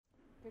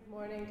Good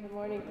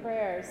morning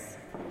prayers.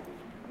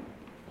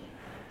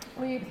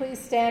 Will you please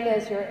stand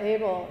as you're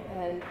able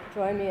and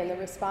join me in the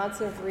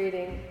responsive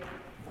reading,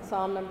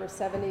 Psalm number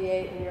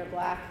 78 in your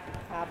black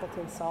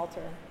Appleton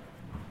Psalter.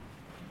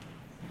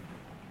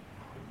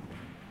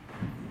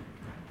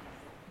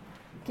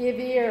 Give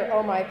ear,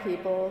 O my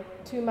people,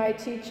 to my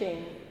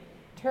teaching.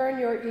 Turn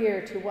your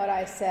ear to what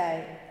I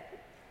say.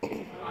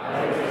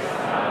 I will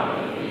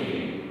sound the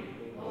theme,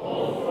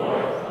 hold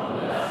forth on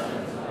the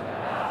lessons of the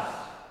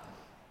past.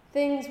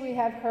 Things we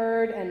have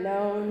heard and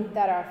known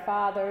that our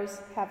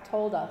fathers have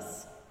told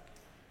us.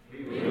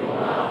 We will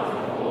not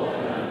withhold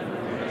them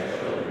from their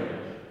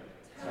children,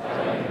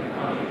 telling the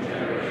coming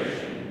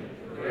generation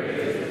the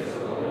praises of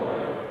the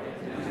Lord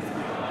in his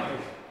might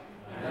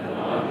and the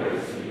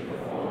wonders he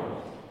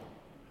performed.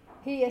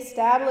 He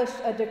established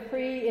a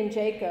decree in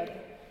Jacob,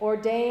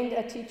 ordained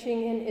a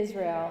teaching in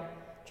Israel,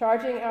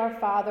 charging our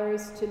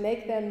fathers to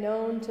make them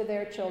known to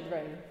their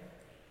children.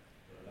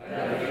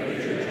 That the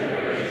future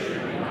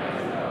generation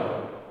might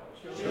know,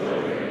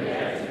 children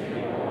yet to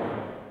be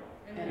born,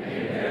 and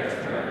in their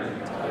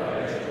turn tell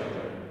their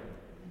children.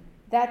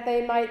 That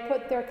they might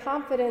put their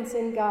confidence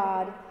in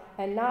God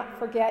and not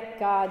forget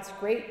God's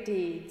great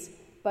deeds,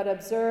 but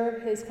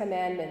observe his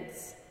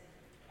commandments.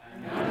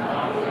 And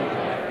not be like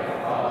their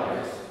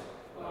fathers,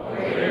 but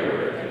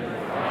wayward and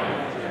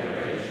defiant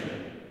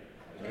generation,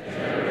 a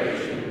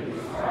generation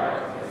whose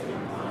heart was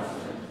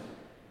inconstant,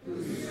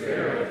 whose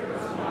spirit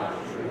was not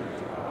true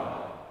to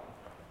God.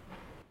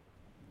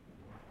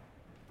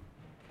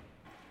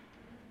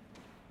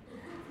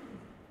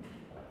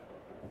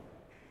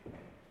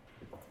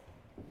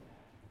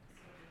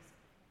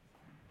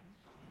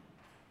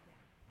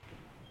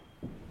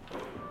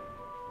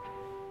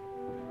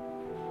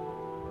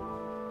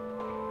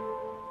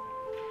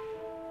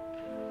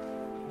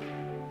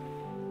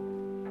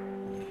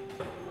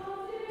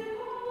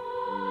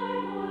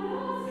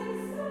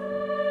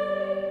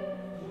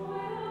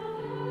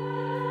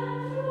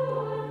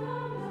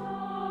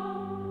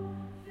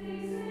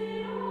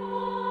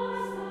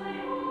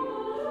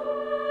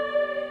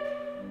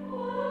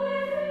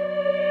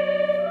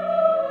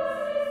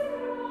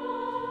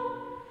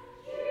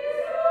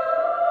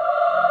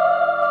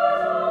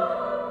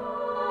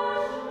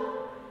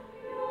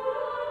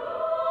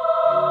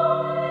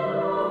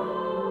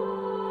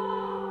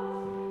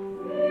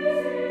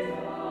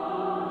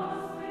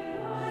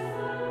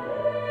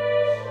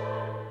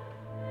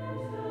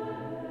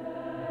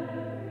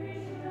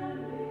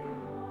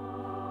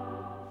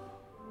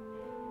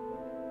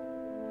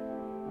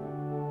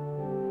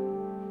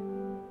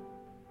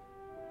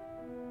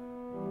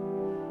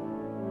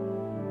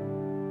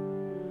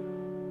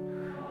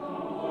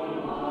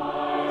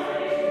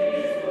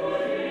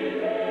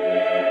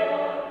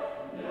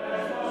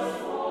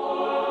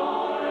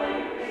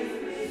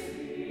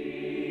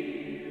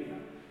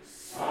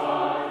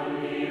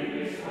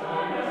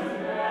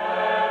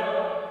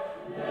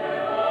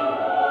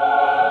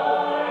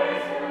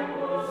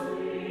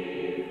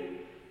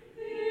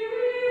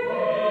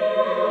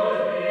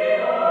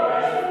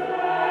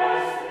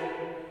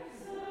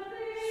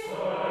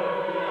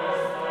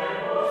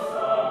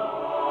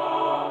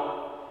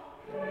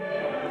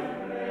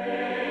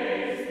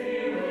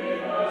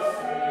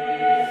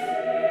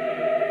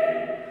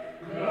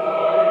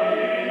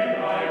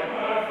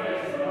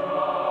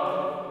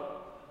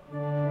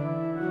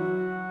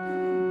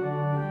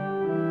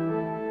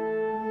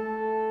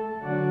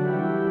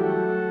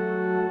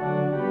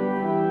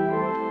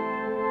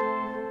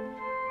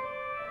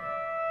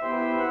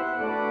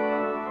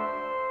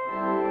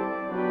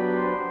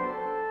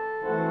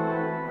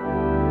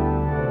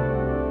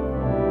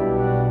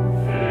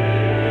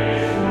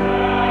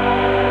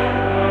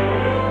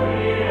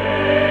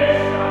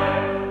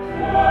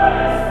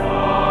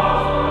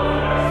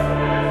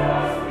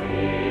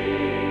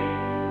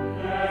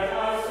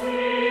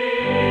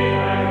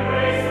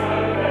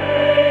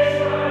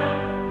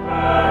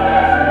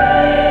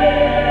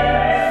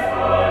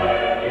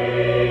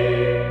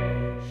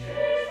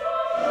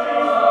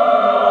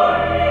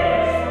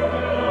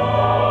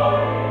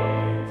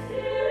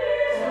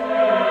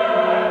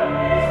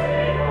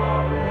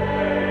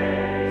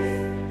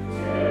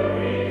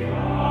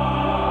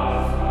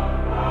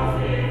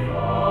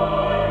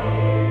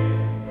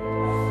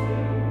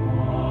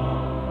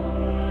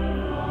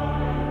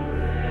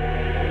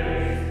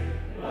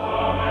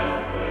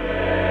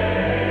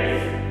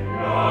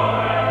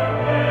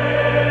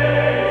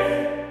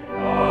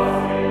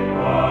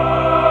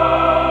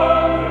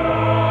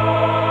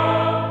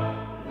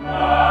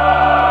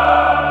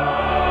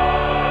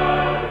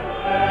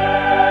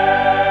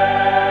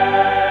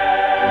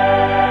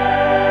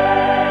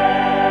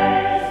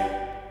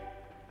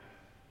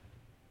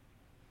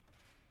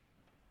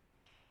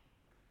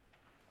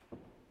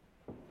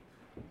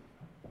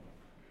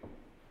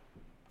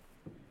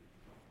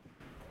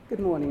 Good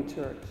morning,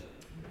 church.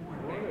 Good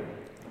morning.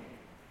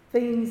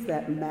 Things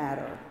that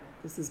matter.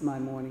 This is my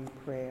morning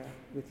prayer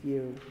with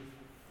you.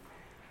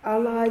 Our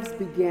lives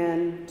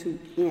begin to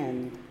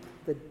end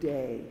the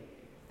day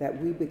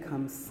that we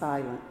become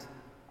silent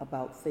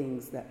about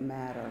things that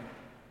matter.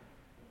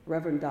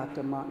 Reverend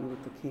Dr. Martin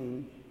Luther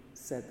King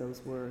said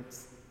those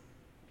words.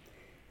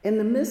 In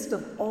the midst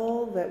of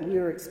all that we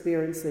are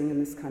experiencing in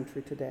this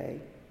country today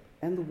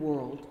and the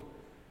world,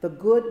 the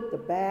good, the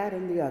bad,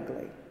 and the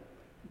ugly,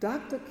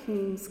 Dr.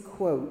 King's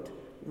quote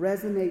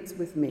resonates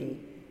with me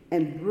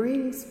and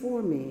brings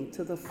for me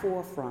to the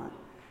forefront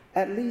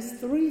at least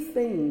three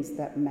things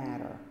that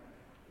matter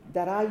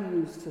that I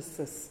use to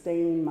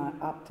sustain my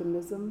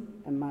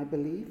optimism and my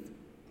belief.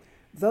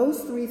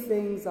 Those three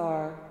things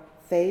are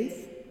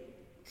faith,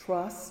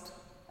 trust,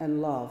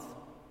 and love.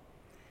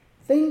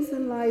 Things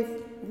in life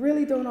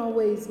really don't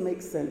always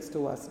make sense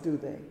to us, do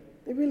they?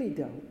 They really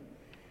don't.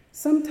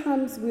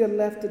 Sometimes we are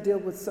left to deal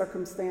with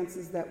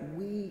circumstances that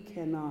we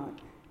cannot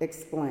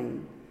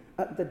explain.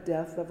 The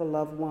death of a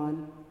loved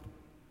one,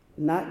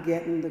 not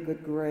getting the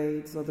good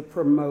grades or the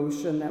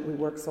promotion that we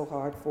worked so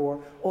hard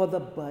for, or the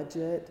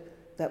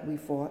budget that we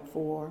fought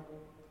for,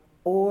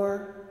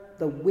 or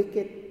the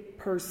wicked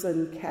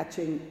person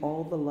catching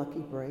all the lucky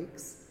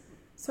breaks.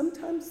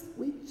 Sometimes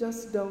we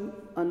just don't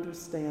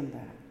understand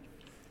that.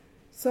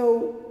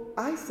 So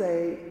I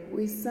say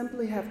we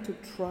simply have to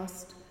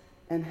trust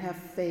and have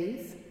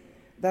faith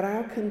that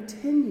our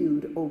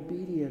continued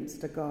obedience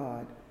to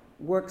God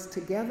works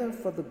together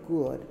for the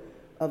good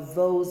of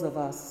those of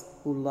us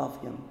who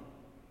love him.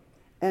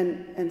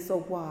 And so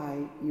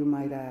why, you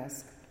might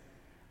ask?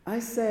 I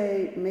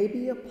say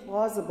maybe a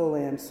plausible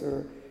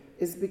answer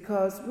is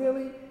because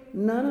really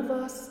none of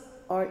us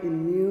are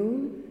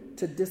immune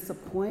to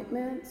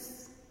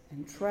disappointments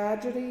and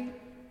tragedy,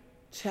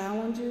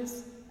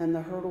 challenges, and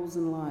the hurdles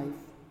in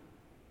life.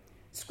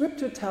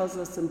 Scripture tells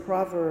us in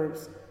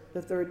Proverbs,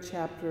 the 3rd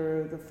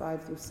chapter, the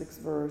 5 through 6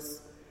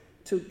 verse,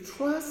 to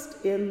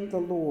trust in the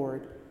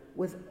Lord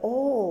with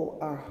all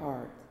our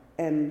heart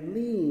and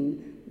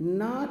lean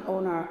not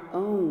on our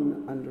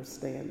own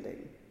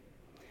understanding.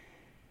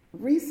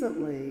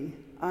 Recently,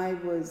 I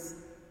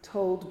was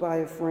told by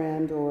a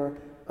friend, or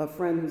a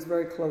friend who's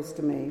very close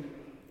to me,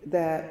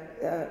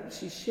 that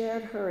she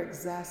shared her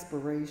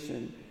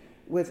exasperation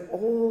with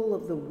all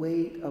of the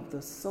weight of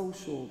the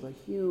social, the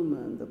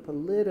human, the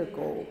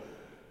political,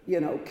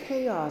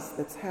 chaos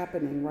that's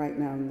happening right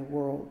now in the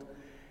world.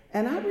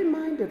 And I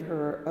reminded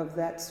her of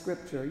that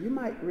scripture. You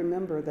might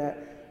remember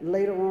that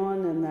later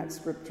on in that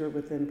scripture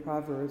within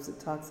Proverbs, it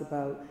talks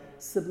about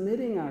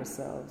submitting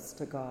ourselves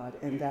to God,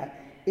 and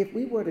that if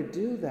we were to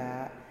do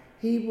that,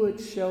 he would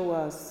show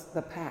us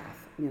the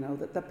path,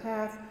 that the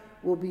path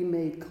will be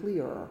made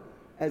clearer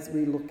as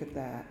we look at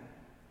that.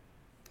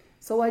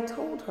 So I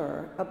told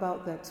her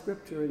about that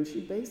scripture, and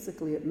she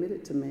basically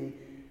admitted to me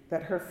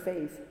that her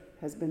faith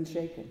has been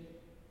shaken,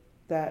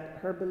 that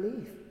her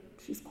belief,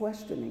 she's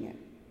questioning it.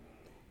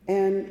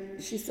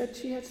 And she said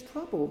she has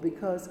trouble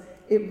because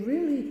it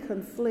really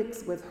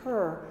conflicts with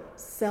her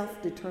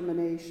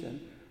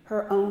self-determination,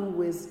 her own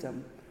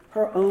wisdom,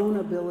 her own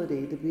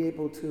ability to be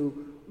able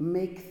to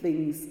make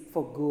things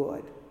for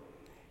good.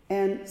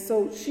 And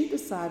so she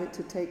decided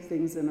to take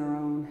things in her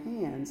own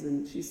hands.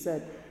 And she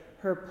said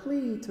her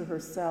plea to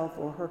herself,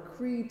 or her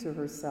creed to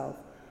herself,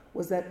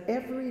 was that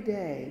every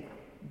day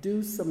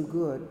do some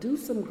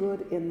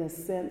good in the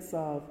sense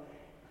of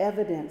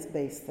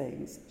evidence-based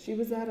things. She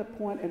was at a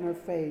point in her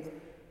faith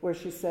where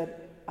she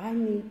said, I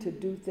need to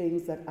do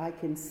things that I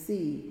can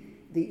see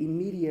the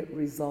immediate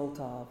result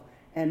of,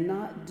 and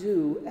not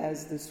do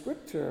as the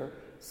scripture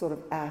sort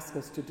of asks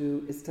us to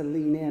do, is to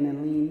lean in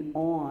and lean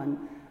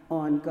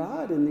on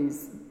God in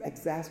these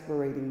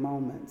exasperating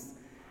moments.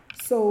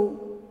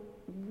 So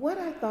what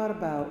I thought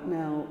about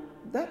now,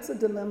 that's a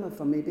dilemma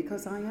for me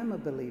because I am a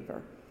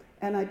believer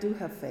and I do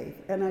have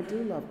faith and I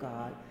do love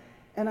God.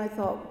 And I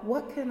thought,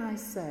 what can I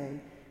say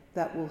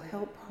that will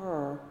help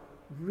her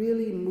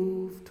really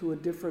move to a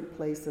different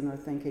place in her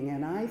thinking?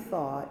 And I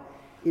thought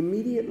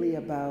immediately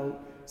about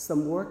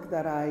some work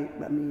that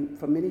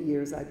for many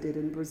years I did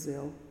in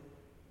Brazil.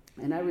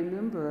 And I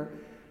remember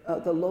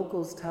the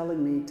locals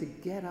telling me to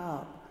get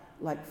up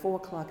like 4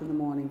 o'clock in the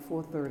morning,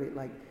 4:30,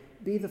 like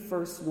be the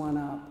first one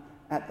up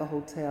at the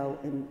hotel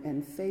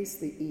and face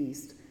the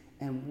east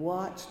and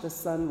watch the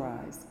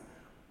sunrise.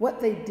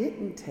 What they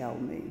didn't tell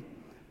me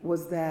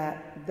was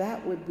that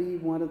that would be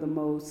one of the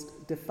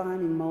most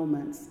defining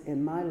moments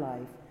in my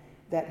life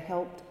that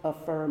helped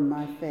affirm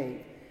my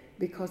faith,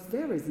 because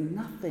there is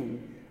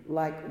nothing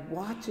like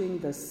watching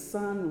the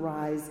sun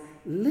rise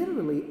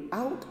literally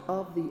out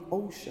of the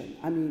ocean.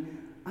 I mean,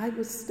 I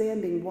was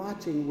standing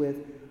watching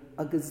with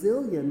a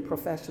gazillion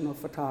professional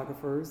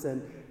photographers,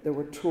 and there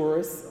were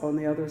tourists on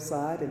the other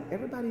side, and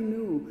everybody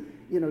knew,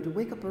 to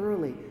wake up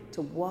early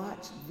to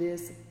watch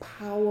this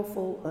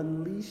powerful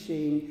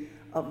unleashing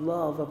of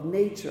love, of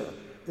nature,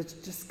 that's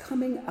just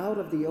coming out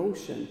of the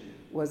ocean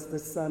was the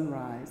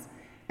sunrise.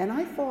 And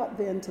I thought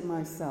then to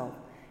myself,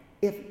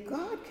 if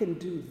God can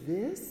do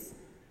this,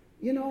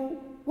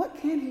 what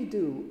can he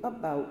do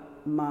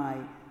about my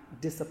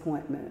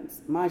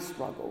disappointments, my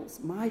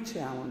struggles, my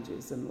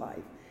challenges in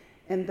life?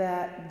 And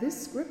that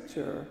this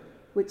scripture,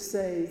 which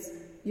says,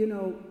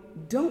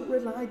 don't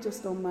rely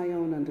just on my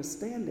own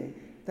understanding,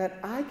 that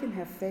I can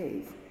have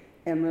faith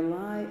and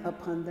rely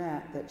upon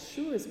that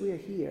sure as we're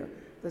here,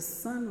 the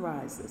sun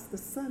rises, the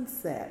sun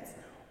sets,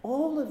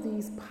 all of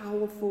these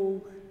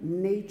powerful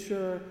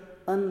nature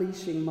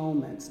unleashing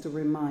moments to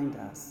remind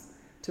us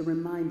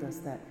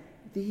that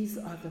these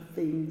are the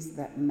things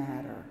that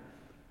matter.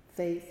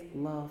 Faith,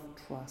 love,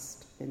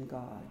 trust in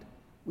God.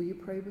 Will you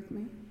pray with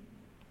me?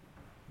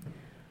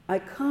 I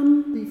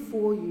come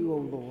before you, O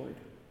Lord,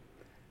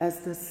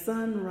 as the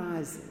sun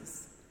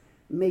rises.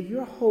 May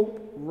your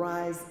hope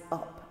rise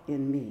up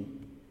in me.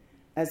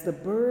 As the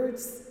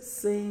birds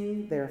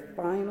sing their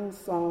final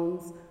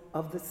songs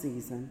of the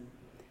season,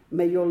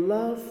 may your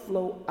love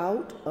flow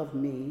out of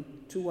me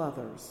to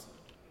others.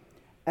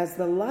 As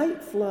the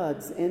light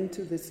floods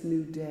into this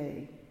new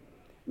day,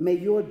 may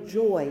your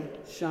joy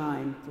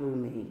shine through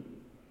me.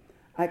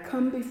 I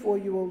come before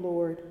you, O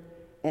Lord,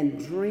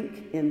 and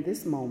drink in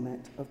this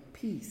moment of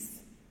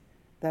peace,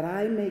 that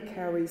I may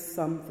carry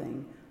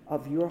something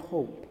of your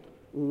hope,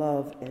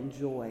 love, and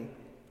joy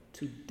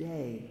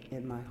today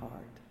in my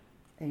heart.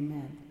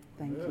 Amen.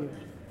 Thank you.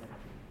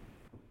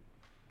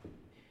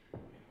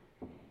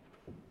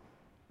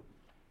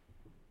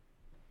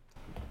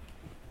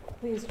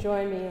 Please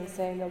join me in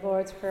saying the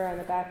Lord's Prayer on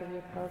the back of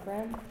your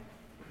program.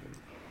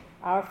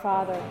 Our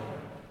Father,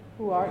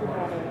 who art in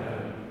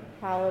heaven,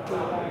 hallowed be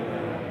thy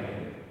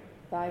name.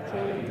 Thy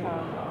kingdom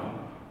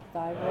come,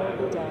 thy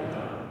will be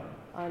done,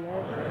 on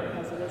earth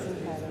as it is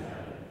in heaven.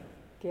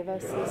 Give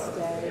us this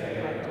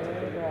day our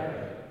daily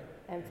bread,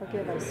 and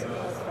forgive us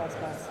our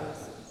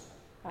trespasses,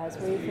 as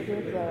we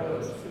forgive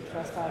those who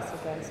trespass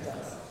against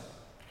us.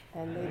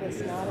 And lead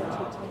us not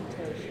into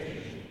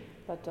temptation,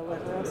 but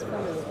deliver us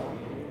from evil.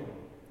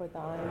 For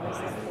thine is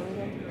the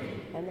kingdom,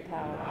 and the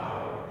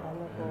power, and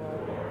the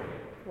glory,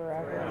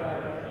 forever and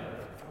ever.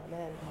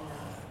 Amen.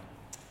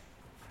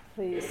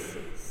 Please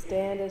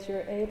stand as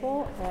you're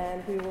able,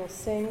 and we will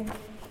sing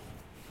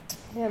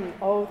hymn,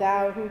 O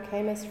Thou Who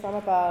Camest from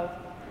Above,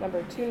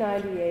 number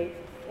 298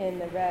 in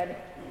the red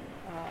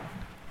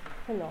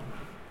hymnal.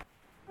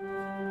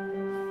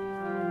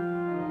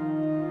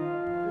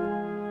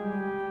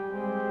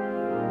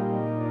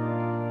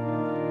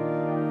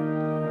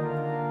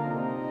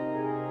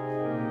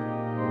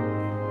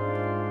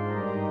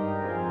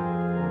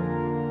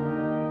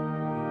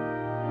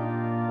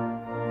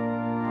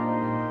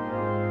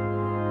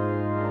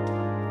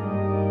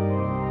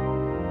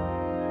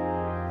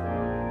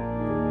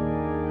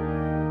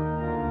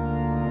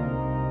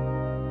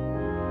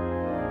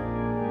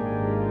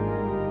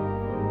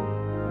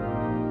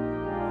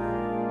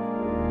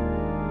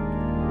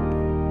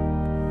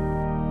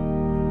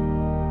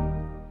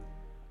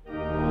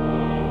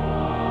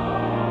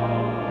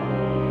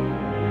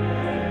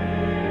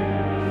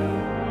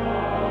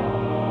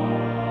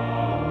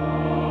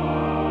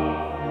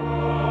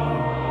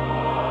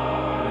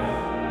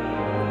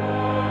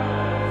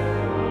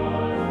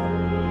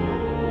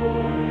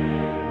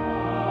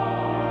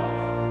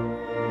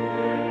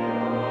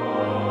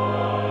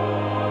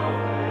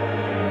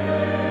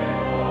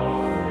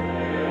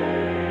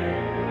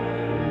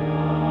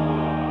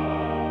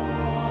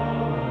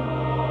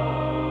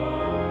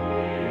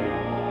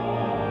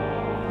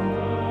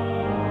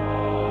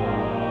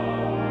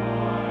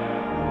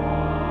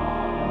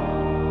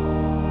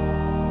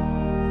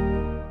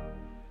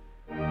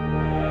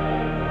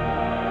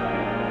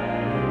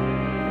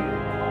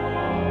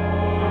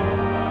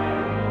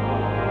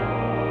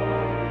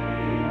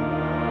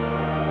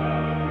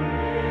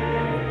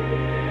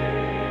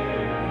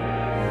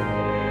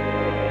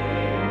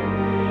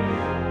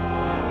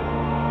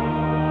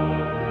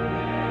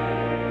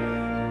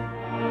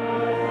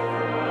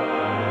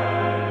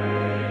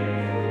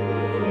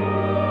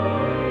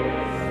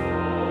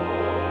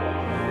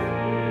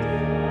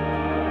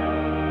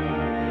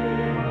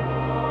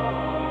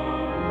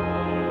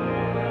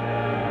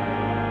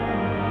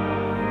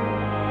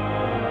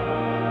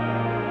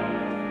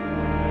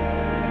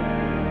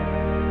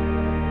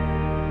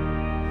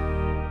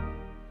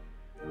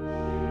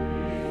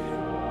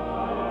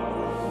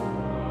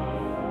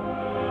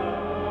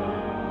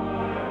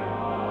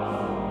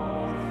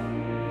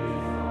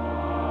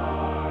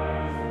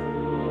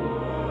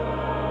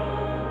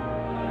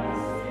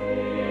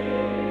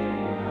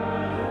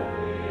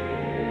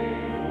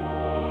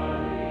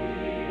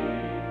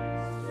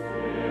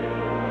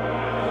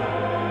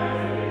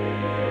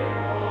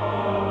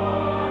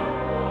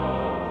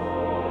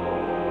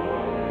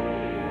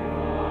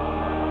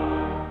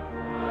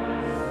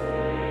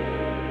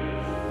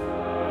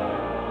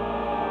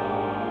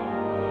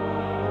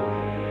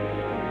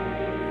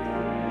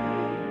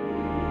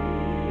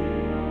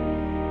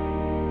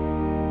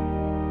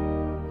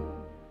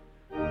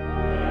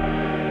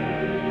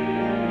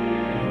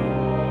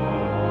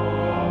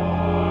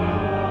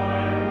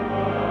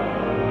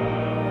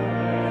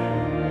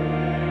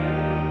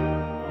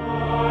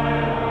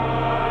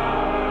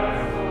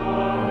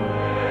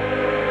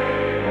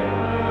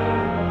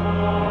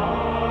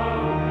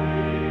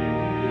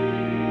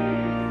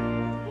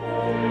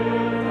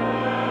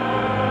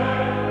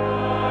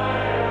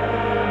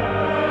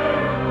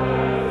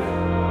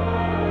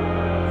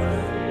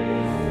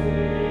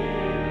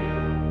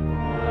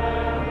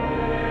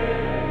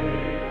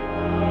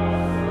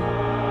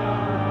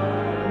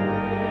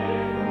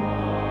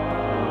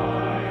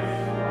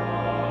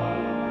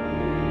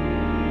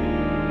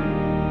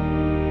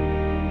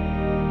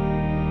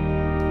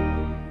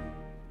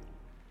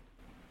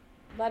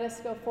 let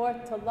us go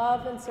forth to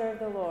love and serve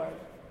the Lord.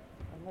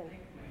 Amen.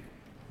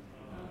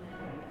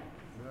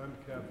 Mem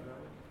Cafe.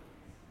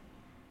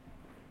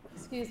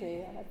 Excuse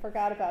me, I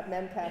forgot about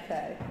Mem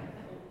Cafe.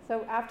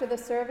 So after the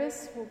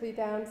service, we'll be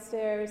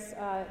downstairs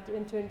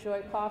to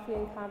enjoy coffee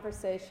and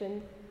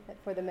conversation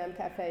for the Mem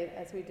Cafe,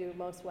 as we do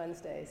most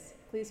Wednesdays.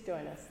 Please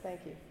join us.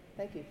 Thank you.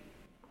 Thank you.